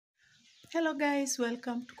Hello guys,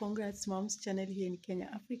 welcome to Congrats Moms channel here in Kenya,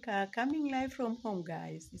 Africa. Coming live from home,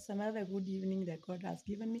 guys. It's another good evening that God has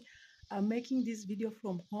given me. I'm making this video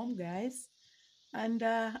from home, guys. And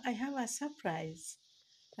I have a surprise.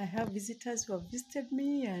 I have visitors who have visited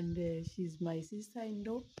me, and she's my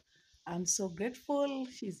sister-in-law. I'm so grateful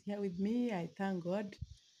she's here with me. I thank God.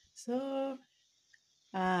 So,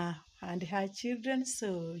 and her children,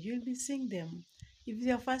 so you'll be seeing them. If it's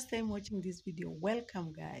your first time watching this video,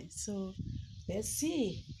 welcome, guys. So, let's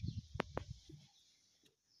see.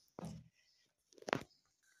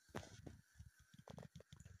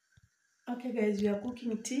 Okay guys, we are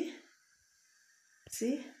cooking tea.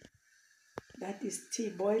 See, that is tea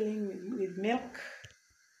boiling with milk.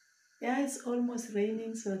 Yeah, it's almost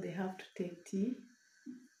raining, so they have to take tea.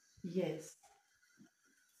 Yes.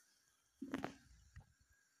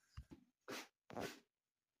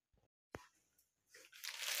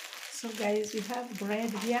 So guys, we have bread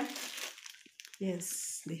here.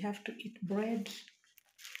 Yes, they have to eat bread.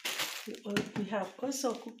 We have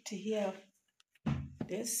also cooked here.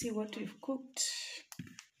 Let's see what we've cooked.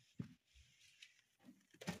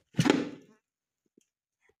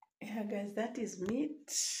 Yeah guys, that is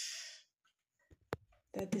meat.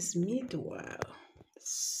 That is meat. Wow.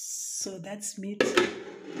 So that's meat.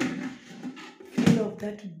 Full of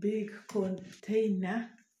that big container.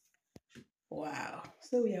 Wow.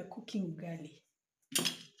 So we are cooking ugali.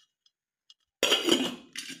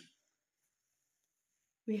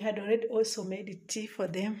 We had already also made tea for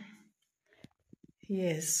them.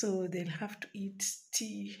 Yes, so they'll have to eat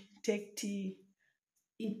tea, take tea,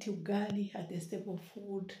 eat ugali as a staple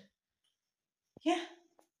food. Yeah.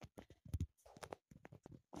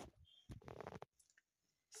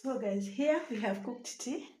 So guys, here we have cooked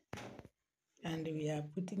tea and we are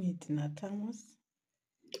putting it in a thermos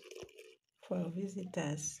for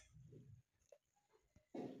visitors.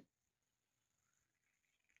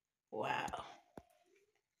 Wow.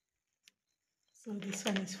 So this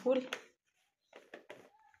one is full.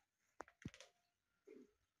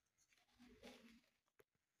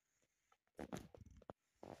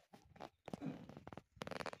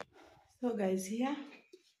 So guys, here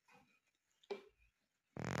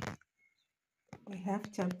we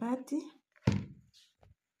have chapati.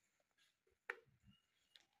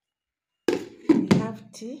 We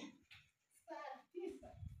have tea.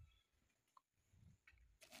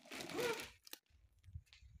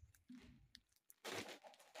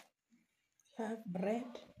 We have bread.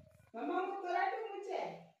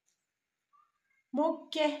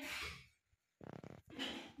 Moke.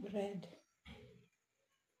 Bread.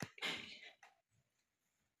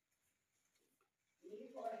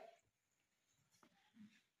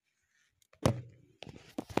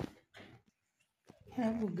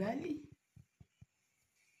 Have ugali.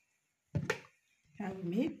 Have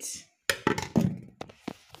meat.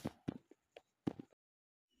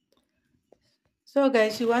 So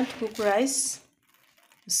guys, you want to cook rice.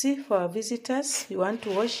 You see, for our visitors, you want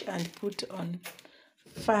to wash and put on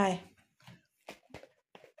fire.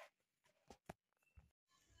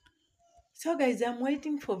 So guys, I'm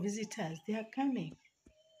waiting for visitors. They are coming.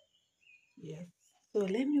 Yes. So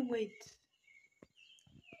let me wait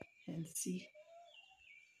and see.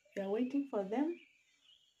 We are waiting for them.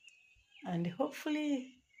 And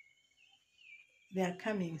hopefully they are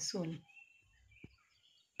coming soon.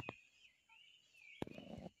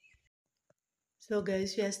 So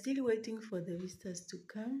guys, we are still waiting for the visitors to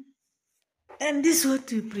come. And this is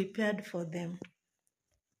what we prepared for them.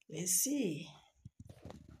 Let's see.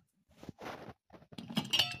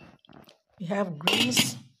 We have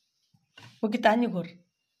greens. I'm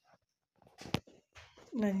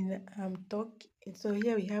talking. So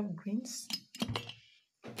here we have greens.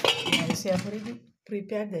 Yes, we have already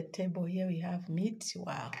prepared the table. Here we have meat.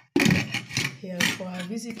 Wow. Here for our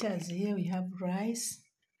visitors, here we have rice.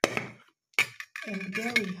 And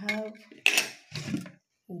there we have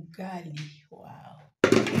ugali. Wow.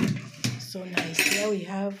 So nice. Here we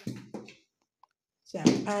have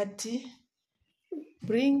chapati.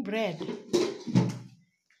 Bring bread.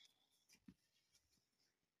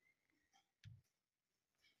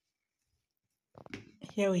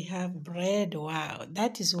 Here we have bread. Wow.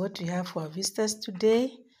 That is what we have for our visitors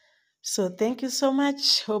today. So thank you so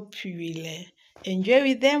much. Hope you will enjoy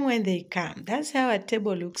with them when they come. That's how our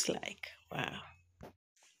table looks like. Wow.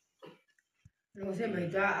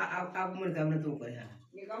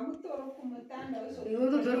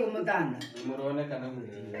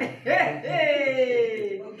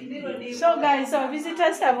 So guys, our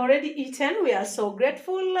visitors have already eaten. We are so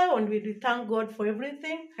grateful and we thank God for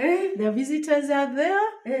everything. The visitors are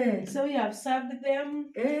there. So we have served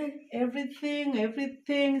them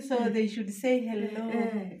everything. So they should say hello.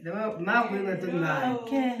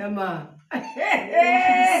 Okay. They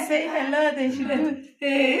should say hello. They should do.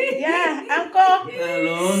 Yeah, Uncle.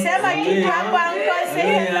 Hello. Sema kitu hapo, Uncle. Say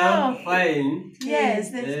hello. Fine.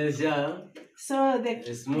 Yes. Yeah. So we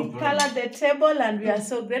colored the table and we are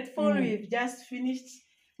so grateful. We've just finished.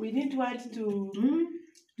 We didn't want to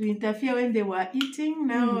interfere when they were eating.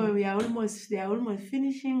 Now they are almost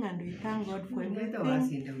finishing and we thank God for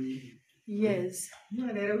everything. Yes.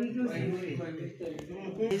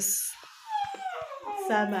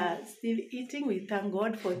 Some are still eating. We thank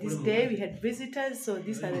God for this day. We had visitors, so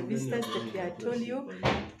these are the visitors that I told you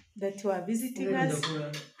that were visiting us.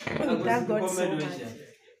 We thank God so much.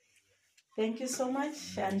 Thank you so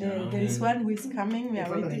much. And there is one who is coming. We are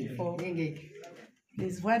waiting for.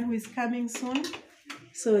 There's one who is coming soon.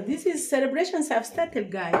 So this is celebrations have started,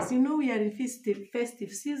 guys. You know we are in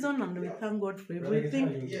festive season, and we thank God for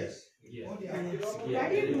everything. Yes.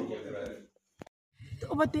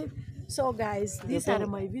 So guys, these are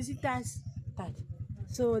my visitors.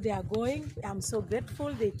 So they are going. I'm so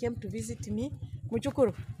grateful they came to visit me.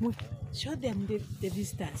 Muchukuru, show them the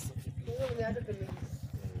visitors.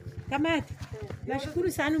 Kama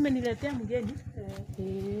nashukuru sana umeniletea mgeni.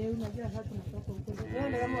 Unajua hapa tunatoka huko.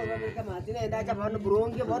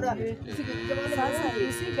 Sasa,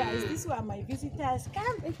 you see guys, these were my visitors.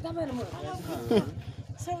 Come.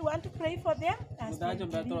 So you want to pray for them?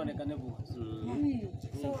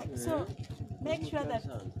 So make sure that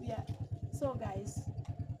so guys,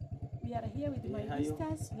 we are here with my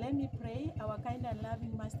visitors. Let me pray. Our kind and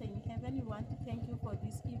loving Master in heaven, we want to thank you for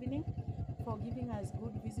this evening, for giving us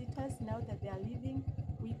good visitors. Now that they are leaving,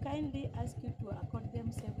 we kindly ask you to accord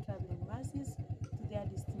them safe traveling mercies to their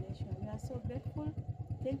destination. We are so grateful.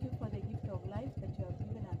 Thank you for the gift of life that you have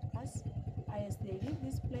given unto us. As they leave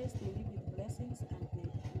this place, they live with blessings, and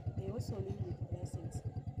they also live with blessings.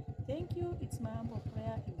 Thank you. It's my humble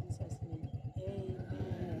prayer in Jesus' name.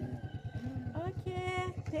 Amen.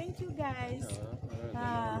 Okay. Thank you, guys.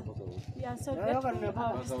 We are so grateful.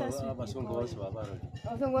 Our visitors will be going.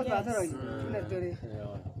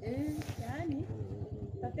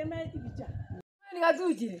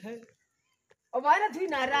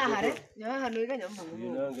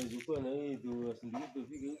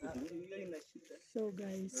 So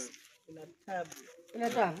guys,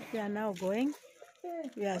 we are now going.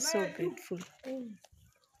 We are so grateful.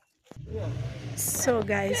 So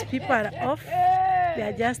guys, people are off. They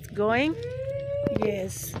are just going.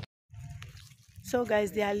 Yes. So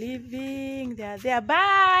guys, they are leaving. They are there.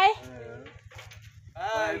 Bye.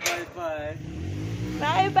 Bye.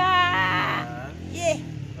 Bye bye. Yeah.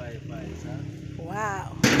 Bye.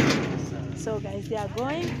 Wow. So guys, they are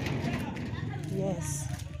going. Yes.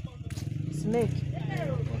 Snake.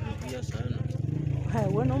 Hai,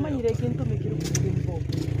 wana umanyire kintu mikiri kulimbo.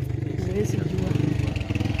 Ngezi jua.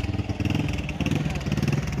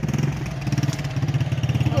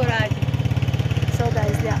 So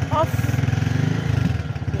guys, they are off.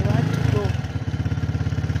 They want to go.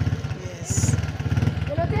 Yes.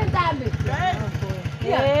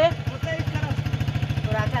 Yeah.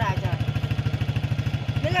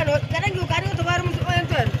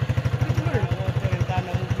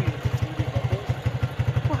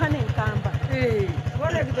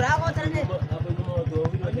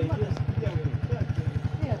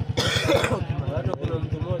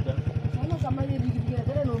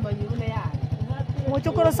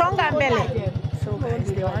 Muchukuru songa mbele. So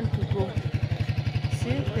guys, they want to go.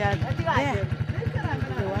 See, they are there.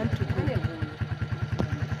 They want to go.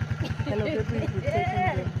 Hello, baby, will be taking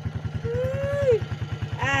them.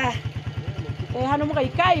 Hano muka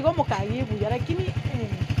ikai go muka ibu ya lakini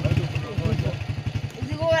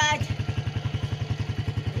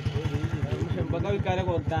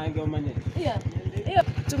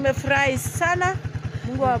tumefurahi sana.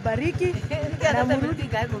 Mungu awabariki na murudi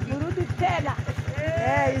tena.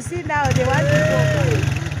 You see now they want to go.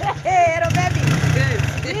 Hey, hello baby.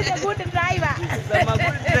 He's a good driver.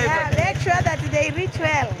 Make sure that they reach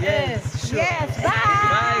well. Yes, sure. Yes, bye.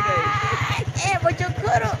 Bye guys. Hey,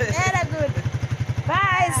 Bochukuru. Very good.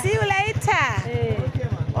 Bye. See you later.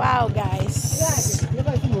 Wow, guys.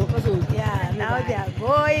 Yeah, now they are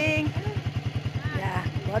going. Yeah,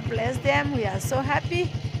 God bless them. We are so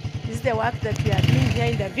happy. This is the work that we are doing here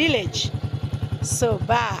in the village. So,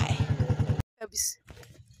 bye.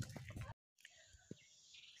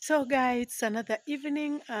 So guys, it's another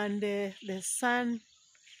evening and the sun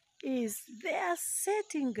is there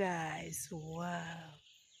setting, guys. Wow.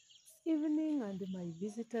 It's evening and my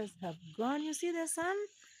visitors have gone. You see the sun?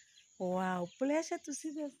 Wow, pleasure to see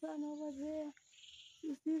the sun over there.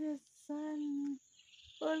 You see the sun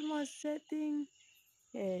almost setting.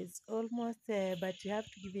 Yeah, it's almost there, but you have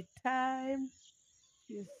to give it time.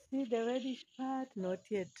 You see the reddish part? Not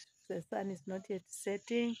yet. The sun is not yet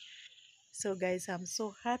setting. So guys, I'm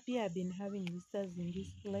so happy I've been having visitors in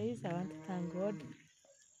this place. I want to thank God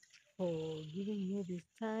for giving me this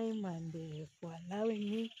time and for allowing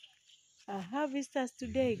me. I have visitors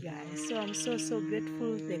today, guys. So I'm so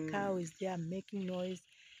grateful. The cow is there making noise.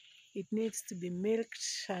 It needs to be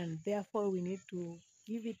milked, and therefore we need to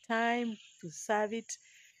give it time to serve it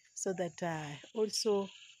so that also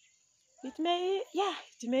it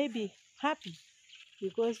may be happy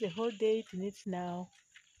because the whole day it needs now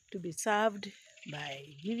to be served by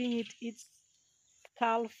giving it its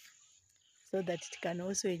calf so that it can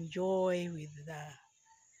also enjoy with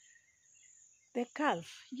the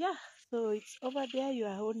calf. Yeah, so it's over there. You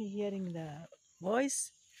are only hearing the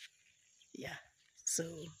voice. Yeah, so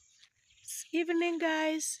it's evening,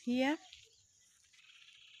 guys, here,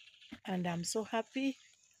 and I'm so happy.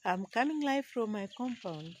 I'm coming live from my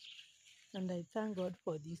compound, and I thank God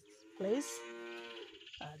for this place.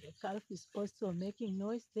 The calf is also making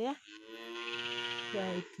noise there.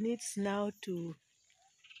 Yeah, it needs now to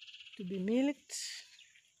be milked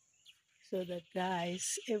so that,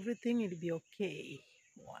 guys, everything will be okay.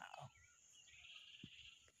 Wow.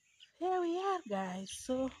 Here we are, guys.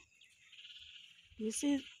 So you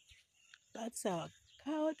see, that's our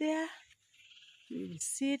cow there. We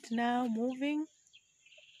see it now moving.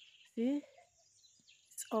 See,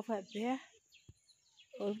 it's over there,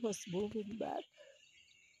 almost moving back.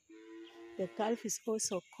 The calf is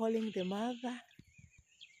also calling the mother.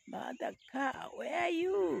 Mother cow, where are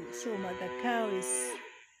you? So mother cow is,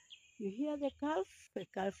 you hear the calf? The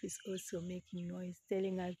calf is also making noise,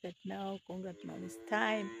 telling us that now, congrats mom, it's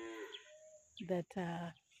time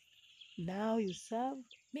that now you serve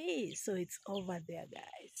me. So it's over there,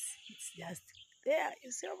 guys. It's just there. You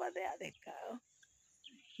see over there the cow?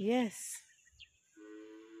 Yes.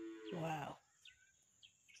 Wow.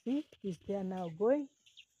 See, it's there now going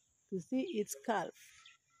to see its calf.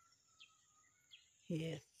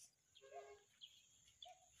 Yes.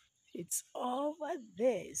 It's over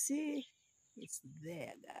there. See? It's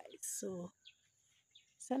there, guys. So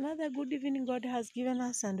it's another good evening God has given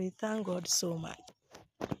us, and we thank God so much.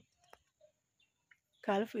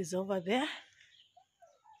 Calf is over there.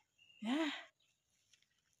 Yeah.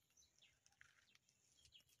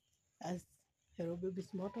 As Hello Baby's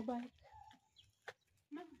motorbike.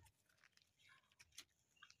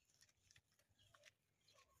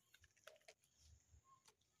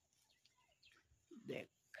 The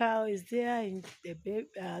cow is there, and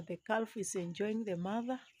the calf is enjoying the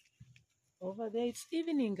mother over there. It's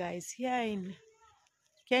evening, guys, here in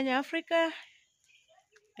Kenya, Africa,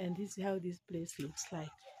 and this is how this place looks like.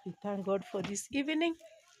 We thank God for this evening,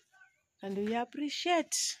 and we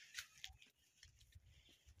appreciate.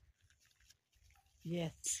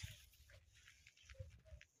 Yes.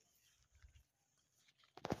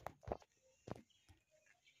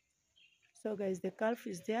 So, guys, the calf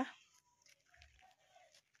is there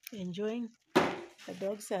enjoying. The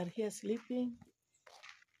dogs are here sleeping.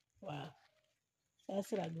 Wow.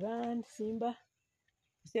 That's Ragran, Simba.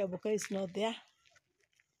 You see, Abuka is not there.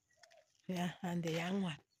 Yeah, and the young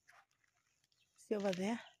one. See over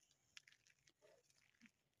there?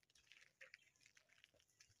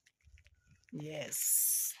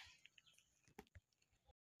 Yes.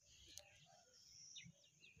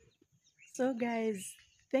 So guys,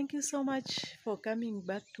 thank you so much for coming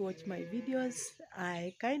back to watch my videos.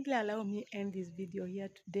 I kindly allow me end this video here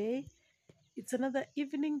today. It's another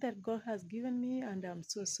evening that God has given me, and I'm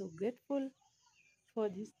so grateful for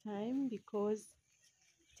this time because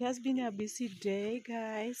it has been a busy day,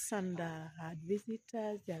 guys, and I had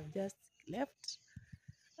visitors. They have just left,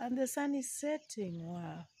 and the sun is setting.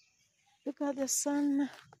 Wow. Look at the sun.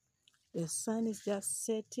 The sun is just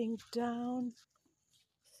setting down.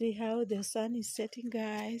 See how the sun is setting,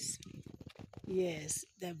 guys? Yes,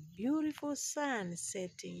 the beautiful sun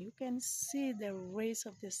setting. You can see the rays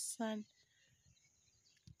of the sun.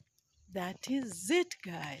 That is it,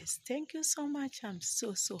 guys. Thank you so much. I'm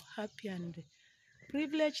so happy and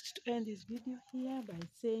privileged to end this video here by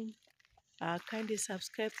saying kindly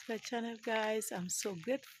subscribe to the channel, guys. I'm so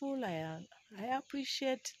grateful. I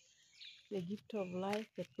appreciate the gift of life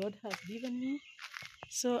that God has given me.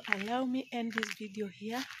 So allow me end this video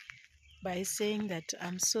here by saying that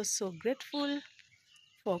I'm so grateful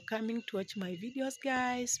for coming to watch my videos,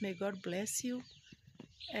 guys. May God bless you.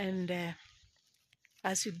 And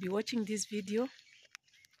as you'll be watching this video,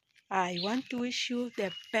 I want to wish you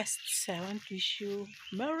the best. I want to wish you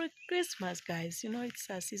Merry Christmas, guys. You know, it's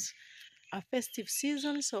a festive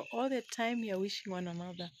season, so all the time we are wishing one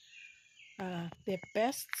another the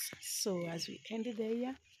best. So as we end the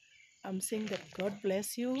year, I'm saying that God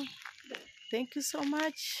bless you. Thank you so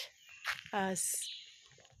much.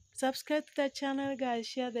 Subscribe to the channel, guys.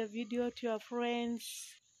 Share the video to your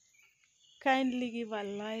friends. Kindly give a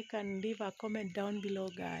like and leave a comment down below,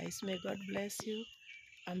 guys. May God bless you.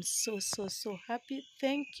 I'm so happy.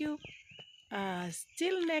 Thank you.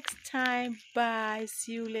 Till next time. Bye.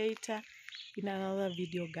 See you later in another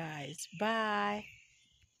video, guys. Bye.